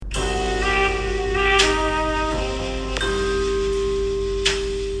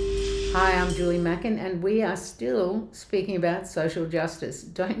Julie Macken, and we are still speaking about social justice.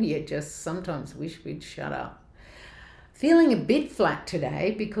 Don't you just sometimes wish we'd shut up? Feeling a bit flat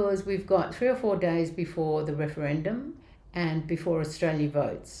today because we've got 3 or 4 days before the referendum and before Australia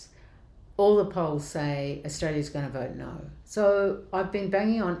votes. All the polls say Australia's going to vote no. So I've been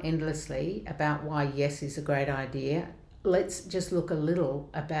banging on endlessly about why yes is a great idea. Let's just look a little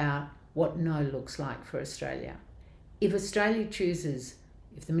about what no looks like for Australia. If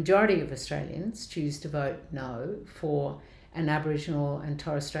the majority of Australians choose to vote no for an Aboriginal and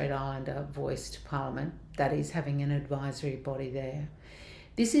Torres Strait Islander voice to Parliament, that is having an advisory body there,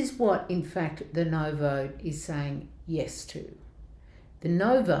 this is what, in fact, the no vote is saying yes to. The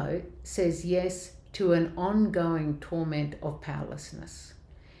no vote says yes to an ongoing torment of powerlessness.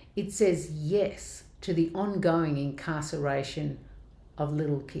 It says yes to the ongoing incarceration of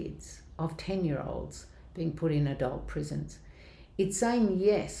little kids, of 10-year-olds being put in adult prisons. It's saying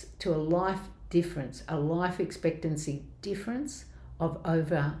yes to a life difference, a life expectancy difference of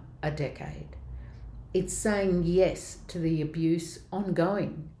over a decade. It's saying yes to the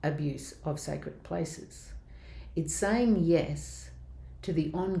ongoing abuse of sacred places. It's saying yes to the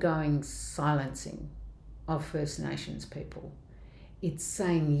ongoing silencing of First Nations people. It's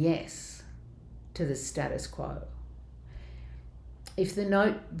saying yes to the status quo. If the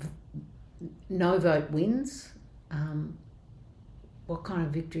no vote wins, what kind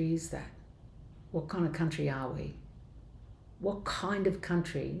of victory is that? What kind of country are we? What kind of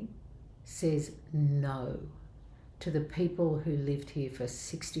country says no to the people who lived here for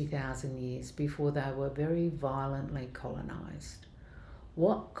 60,000 years before they were very violently colonised?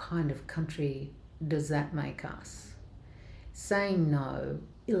 What kind of country does that make us? Saying no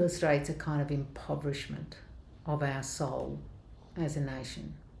illustrates a kind of impoverishment of our soul as a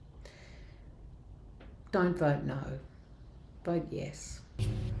nation. Don't vote no. Vote yes.